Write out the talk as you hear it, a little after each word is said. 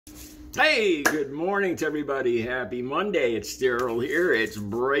Hey, good morning to everybody. Happy Monday. It's Daryl here. It's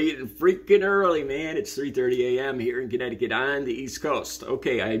bright and freaking early, man. It's 3:30 a.m. here in Connecticut on the East Coast.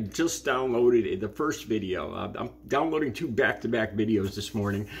 Okay, I just downloaded the first video. I'm downloading two back-to-back videos this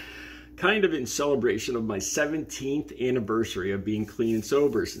morning, kind of in celebration of my 17th anniversary of being clean and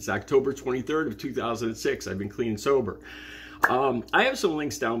sober. Since October 23rd of 2006, I've been clean and sober. I have some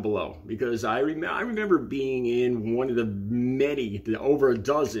links down below because I remember being in one of the over a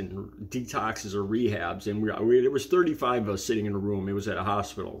dozen detoxes or rehabs, and there was 35 of us sitting in a room. It was at a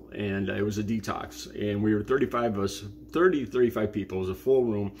hospital, and it was a detox, and we were 35 of us, 35 people. It was a full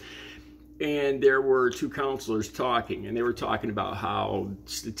room, and there were two counselors talking, and they were talking about how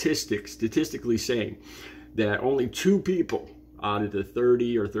statistically saying that only 2 people out of the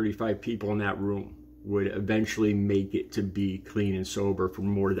 30 or 35 people in that room would eventually make it to be clean and sober for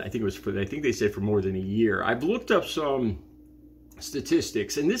more than, I think they said for more than a year. I've looked up some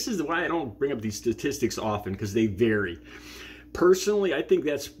statistics, and this is why I don't bring up these statistics often, because they vary. Personally, I think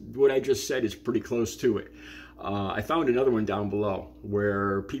that's what I just said is pretty close to it. I found another one down below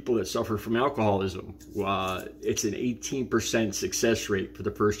where people that suffer from alcoholism, it's an 18% success rate for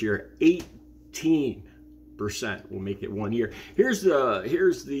the first year. 18% will make it 1 year. Here's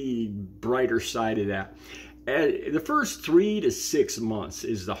the brighter side of that. The first 3 to 6 months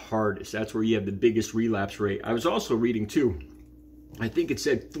is the hardest. That's where you have the biggest relapse rate. I was also reading too, I think it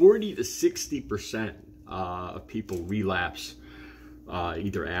said 40 to 60% of people relapse,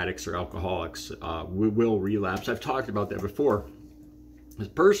 either addicts or alcoholics will relapse. I've talked about that before.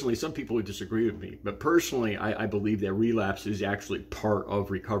 Personally, some people would disagree with me, but personally, I believe that relapse is actually part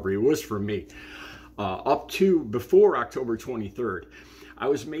of recovery. It was for me. Up to before October 23rd, I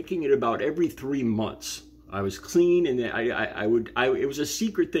was making it about every 3 months. I was clean, and it was a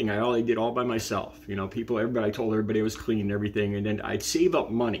secret thing. I did all by myself. You know, I told everybody I was clean and everything, and then I'd save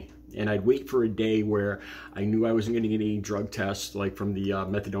up money, and I'd wait for a day where I knew I wasn't going to get any drug tests, like from the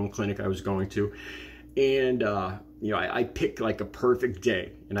methadone clinic I was going to, and you know, I picked like a perfect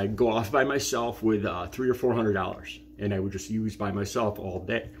day, and I'd go off by myself with $300 or $400, and I would just use by myself all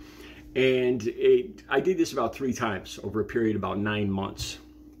day. And I did this about 3 times over a period of about 9 months.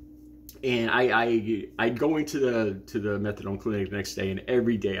 And I'd go into the methadone clinic the next day, and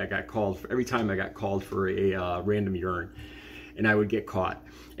every day every time I got called for a random urine, and I would get caught,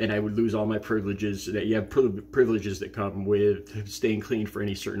 and I would lose all my privileges. That you have privileges that come with staying clean for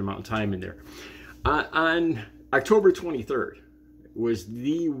any certain amount of time in there. On October 23rd was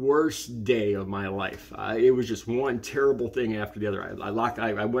the worst day of my life. It was just one terrible thing after the other.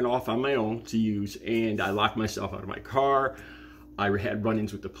 I went off on my own to use, and I locked myself out of my car. I had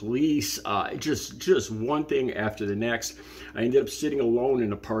run-ins with the police. Just one thing after the next. I ended up sitting alone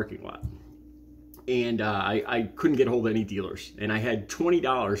in a parking lot, and I couldn't get a hold of any dealers. And I had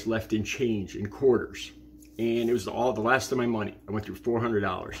 $20 left in change, in quarters, and it was the last of my money. I went through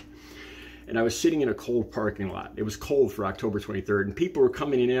 $400. And I was sitting in a cold parking lot. It was cold for October 23rd, and people were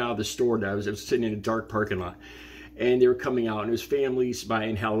coming in and out of the store. I was sitting in a dark parking lot, and they were coming out, and it was families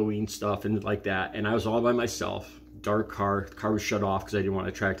buying Halloween stuff and like that. And I was all by myself, dark car. The car was shut off because I didn't want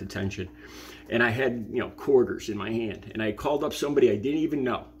to attract attention. And I had, you know, quarters in my hand, and I called up somebody I didn't even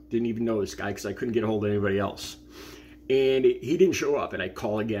know this guy, because I couldn't get a hold of anybody else. And he didn't show up, and I'd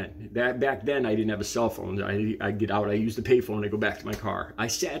call again. Back then, I didn't have a cell phone. I'd get out, I used the payphone, I go back to my car. I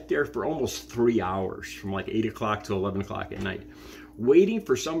sat there for almost 3 hours, from like 8 o'clock to 11 o'clock at night, waiting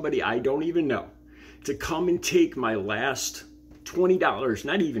for somebody I don't even know to come and take my last $20,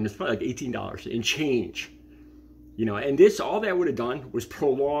 not even, it's probably like $18 in change. You know, and all that would have done was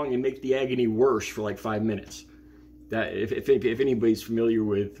prolong and make the agony worse for like 5 minutes. That if anybody's familiar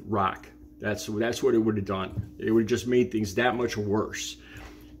with rock, that's what it would have done. It would have just made things that much worse.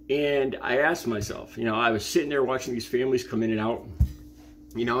 And I asked myself, you know, I was sitting there watching these families come in and out,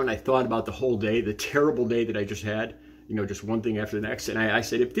 you know, and I thought about the whole day, the terrible day that I just had, you know, just one thing after the next. And I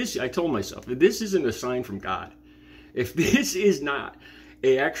said, I told myself, if this isn't a sign from God, if this is not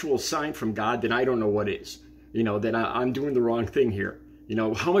an actual sign from God, then I don't know what is. You know, then I'm doing the wrong thing here. You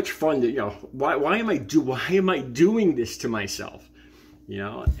know, how much fun, you know, why am I doing this to myself? You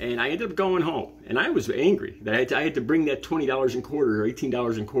know, and I ended up going home, and I was angry that I had to bring that $20 in quarters or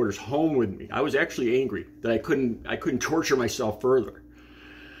 $18 in quarters home with me. I was actually angry that I couldn't torture myself further.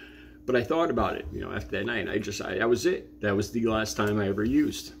 But I thought about it, you know, after that night. That was it. That was the last time I ever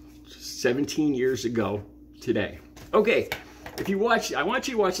used. 17 years ago today. Okay, if you watch, I want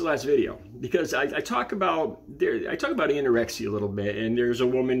you to watch the last video, because I talk about anorexia a little bit, and there's a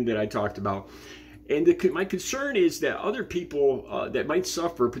woman that I talked about. And my concern is that other people that might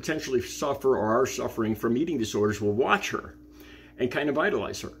potentially suffer or are suffering from eating disorders will watch her. and kind of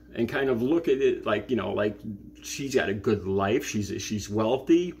idolize her and kind of look at it like, you know, like she's got a good life. She's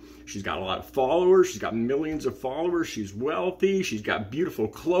wealthy. She's got a lot of followers. She's got millions of followers. She's wealthy. She's got beautiful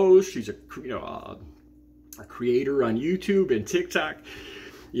clothes. She's a creator on YouTube and TikTok.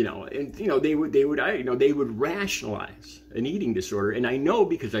 You know, and you know they would rationalize an eating disorder, and I know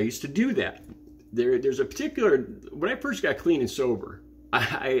because I used to do that. There's a particular, when I first got clean and sober,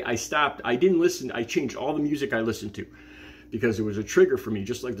 I stopped. I didn't listen. I changed all the music I listened to because it was a trigger for me,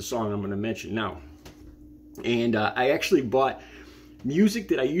 just like the song I'm going to mention now. And I actually bought music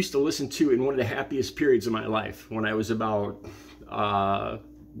that I used to listen to in one of the happiest periods of my life, when I was about 8,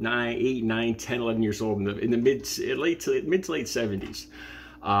 9, 10, 11 years old, in the mid to late 70s.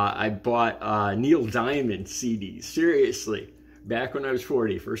 I bought Neil Diamond CDs, seriously, back when I was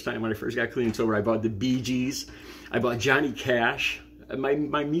 40, first time when I first got clean and sober. I bought the Bee Gees, I bought Johnny Cash. My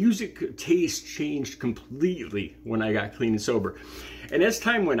music taste changed completely when I got clean and sober. And as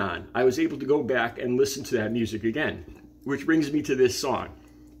time went on, I was able to go back and listen to that music again, which brings me to this song.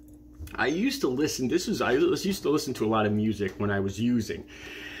 I used to listen to a lot of music when I was using,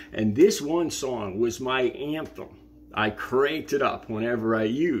 and this one song was my anthem. I cranked it up whenever I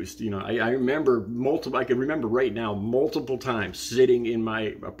used. You know, I remember I can remember right now multiple times sitting in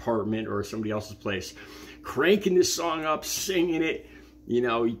my apartment or somebody else's place, cranking this song up, singing it, you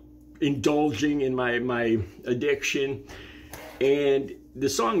know, indulging in my addiction. And the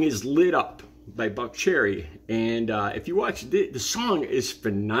song is Lit Up by Buckcherry. And if you watch the song is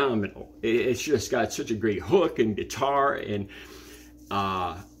phenomenal. It's just got such a great hook and guitar. And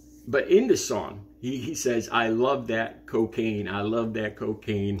but in the song, he says, I love that cocaine. I love that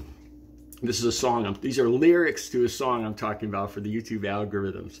cocaine. This is a song. These are lyrics to a song I'm talking about for the YouTube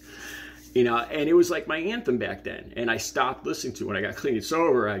algorithms. You know, and it was like my anthem back then. And I stopped listening to it. When I got clean and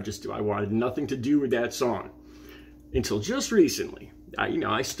sober, I wanted nothing to do with that song. Until just recently. I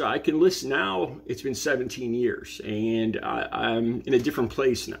can listen now. It's been 17 years. And I'm in a different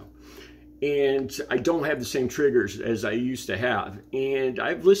place now. And I don't have the same triggers as I used to have. And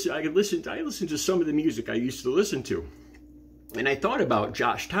I listened to some of the music I used to listen to. And I thought about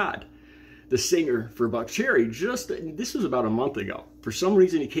Josh Todd, the singer for Buckcherry. This was about a month ago. For some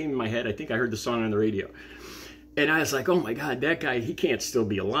reason, it came in my head. I think I heard the song on the radio. And I was like, oh my God, that guy, he can't still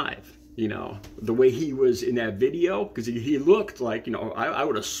be alive. You know, the way he was in that video, because he looked like, you know, I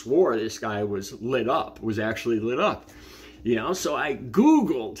would have swore this guy was actually lit up. You know, so I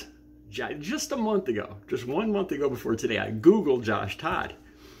Googled, just a month ago, just 1 month ago before today, I Googled Josh Todd.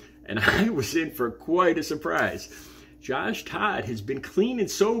 And I was in for quite a surprise. Josh Todd has been clean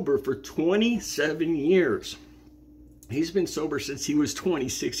and sober for 27 years. He's been sober since he was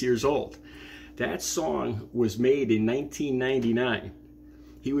 26 years old. That song was made in 1999.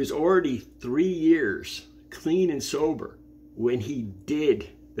 He was already 3 years clean and sober when he did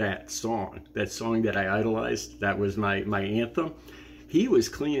that song that I idolized. That was my anthem. He was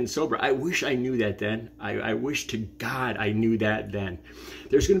clean and sober. I wish I knew that then. I wish to God I knew that then.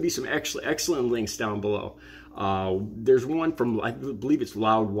 There's going to be some excellent links down below. There's one from, I believe it's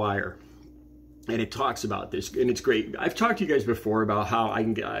Loudwire, and it talks about this, and it's great. I've talked to you guys before about how I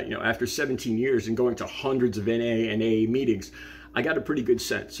can get, you know, after 17 years and going to hundreds of NA and AA meetings, I got a pretty good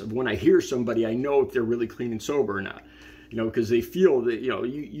sense of when I hear somebody, I know if they're really clean and sober or not. You know, because they feel that,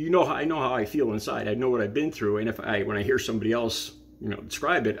 you know, I know how I feel inside. I know what I've been through, and when I hear somebody else, you know,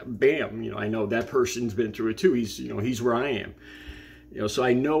 describe it, bam, you know, I know that person's been through it too. He's where I am. You know, so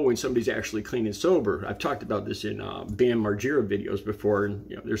I know when somebody's actually clean and sober. I've talked about this in Bam Margera videos before, and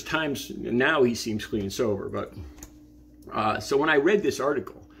you know, there's times now he seems clean and sober. But so when I read this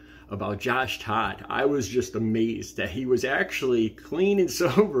article about Josh Todd, I was just amazed that he was actually clean and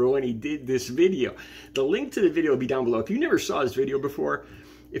sober when he did this video. The link to the video will be down below. If you never saw this video before,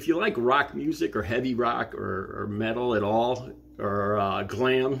 if you like rock music or heavy rock or metal at all, or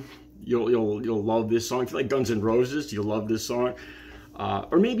glam, you'll love this song. If you like Guns N' Roses, you'll love this song.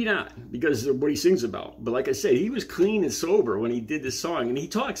 Or maybe not, because of what he sings about. But like I said, he was clean and sober when he did this song. And he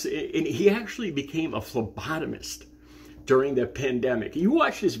talks, and he actually became a phlebotomist during the pandemic. You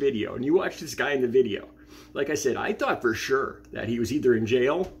watch this video, and you watch this guy in the video. Like I said, I thought for sure that he was either in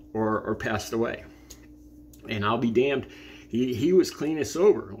jail or passed away. And I'll be damned, he was clean and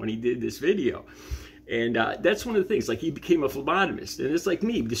sober when he did this video. And that's one of the things, like he became a phlebotomist. And it's like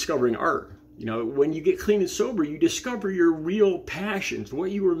me discovering art. You know, when you get clean and sober, you discover your real passions,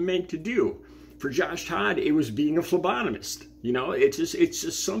 what you were meant to do. For Josh Todd, it was being a phlebotomist. You know, it's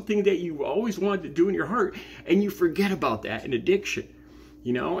just something that you always wanted to do in your heart, and you forget about that in addiction.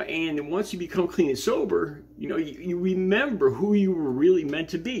 You know, and once you become clean and sober, you know, you remember who you were really meant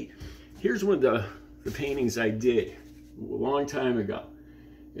to be. Here's one of the paintings I did a long time ago.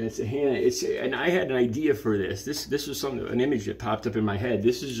 And I had an idea for this. This was an image that popped up in my head.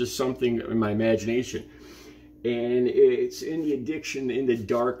 This is just something in my imagination. And it's in the addiction, in the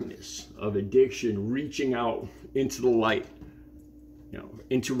darkness of addiction, reaching out into the light,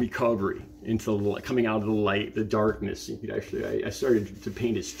 into recovery, into coming out of the light, the darkness. You could actually, I started to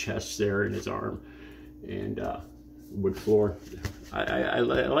paint his chest there and his arm, and wood floor. I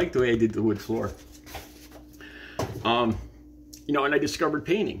like the way I did the wood floor. And I discovered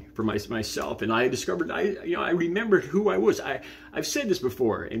painting for myself, and I discovered I remembered who I was. I've said this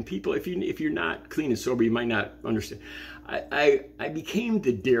before, and people, if you're not clean and sober, you might not understand. I became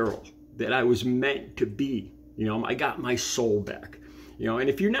the Daryl that I was meant to be. I got my soul back. And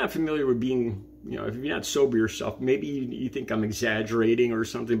if you're not familiar with being, if you're not sober yourself, maybe you think I'm exaggerating or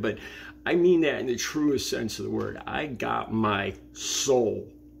something, but I mean that in the truest sense of the word. I got my soul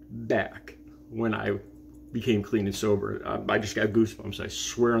back when I became clean and sober. I just got goosebumps. I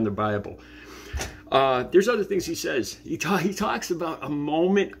swear on the Bible. There's other things he says. He talks about a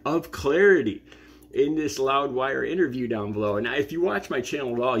moment of clarity in this Loudwire interview down below. And if you watch my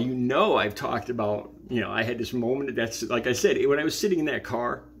channel at all, I've talked about, I had this moment. That's, like I said, when I was sitting in that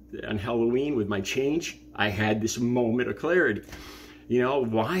car on Halloween with my change, I had this moment of clarity.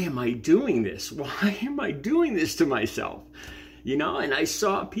 Why am I doing this? Why am I doing this to myself? And I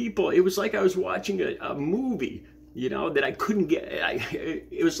saw people, it was like I was watching a movie, that I couldn't get.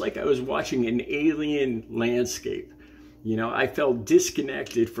 It was like I was watching an alien landscape. I felt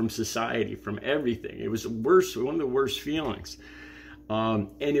disconnected from society, from everything. It was one of the worst feelings.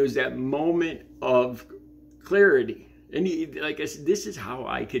 And it was that moment of clarity. And like I said, this is how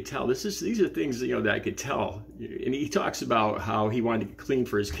I could tell. These are things, that I could tell. And he talks about how he wanted to get clean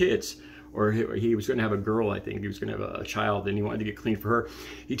for his kids. Or he was going to have a girl, I think. He was going to have a child, and he wanted to get clean for her.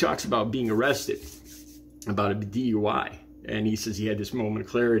 He talks about being arrested, about a DUI. And he says he had this moment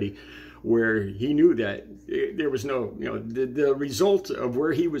of clarity where he knew that there was no, the result of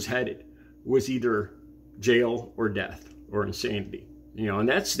where he was headed was either jail or death or insanity. And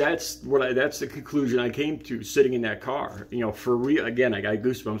that's the conclusion I came to sitting in that car. For real, again, I got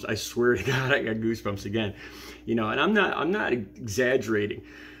goosebumps. I swear to God, I got goosebumps again. And I'm not exaggerating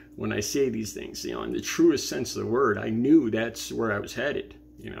when I say these things, in the truest sense of the word. I knew that's where I was headed,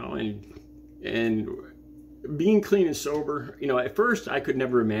 and being clean and sober, at first I could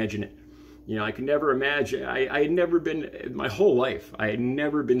never imagine it. I could never imagine. I had never been, my whole life, I had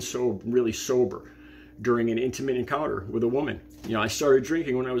never been so really sober during an intimate encounter with a woman. I started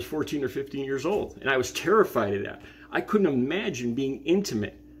drinking when I was 14 or 15 years old, and I was terrified of that. I couldn't imagine being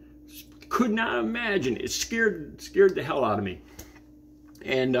intimate. Could not imagine. It scared the hell out of me.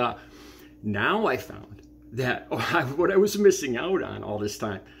 And now I found that what I was missing out on all this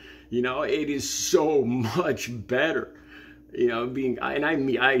time, it is so much better,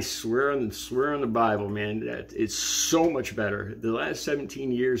 I swear on the Bible, man, that it's so much better. The last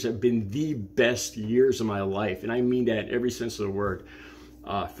 17 years have been the best years of my life. And I mean that in every sense of the word.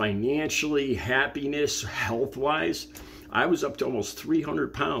 Financially, happiness, health-wise, I was up to almost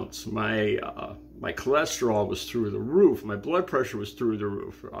 300 pounds. My cholesterol was through the roof. My blood pressure was through the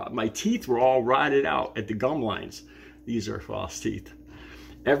roof. My teeth were all rotted out at the gum lines. These are false teeth.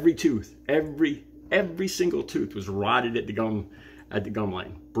 Every tooth, every single tooth was rotted at the gum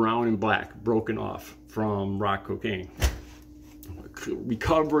line, brown and black, broken off from rock cocaine.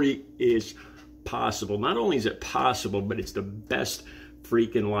 Recovery is possible. Not only is it possible, but it's the best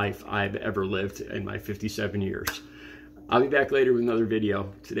freaking life I've ever lived in my 57 years. I'll be back later with another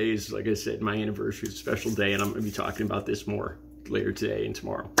video. Today is, like I said, my anniversary. It's a special day, and I'm going to be talking about this more later today and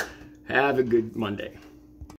tomorrow. Have a good Monday.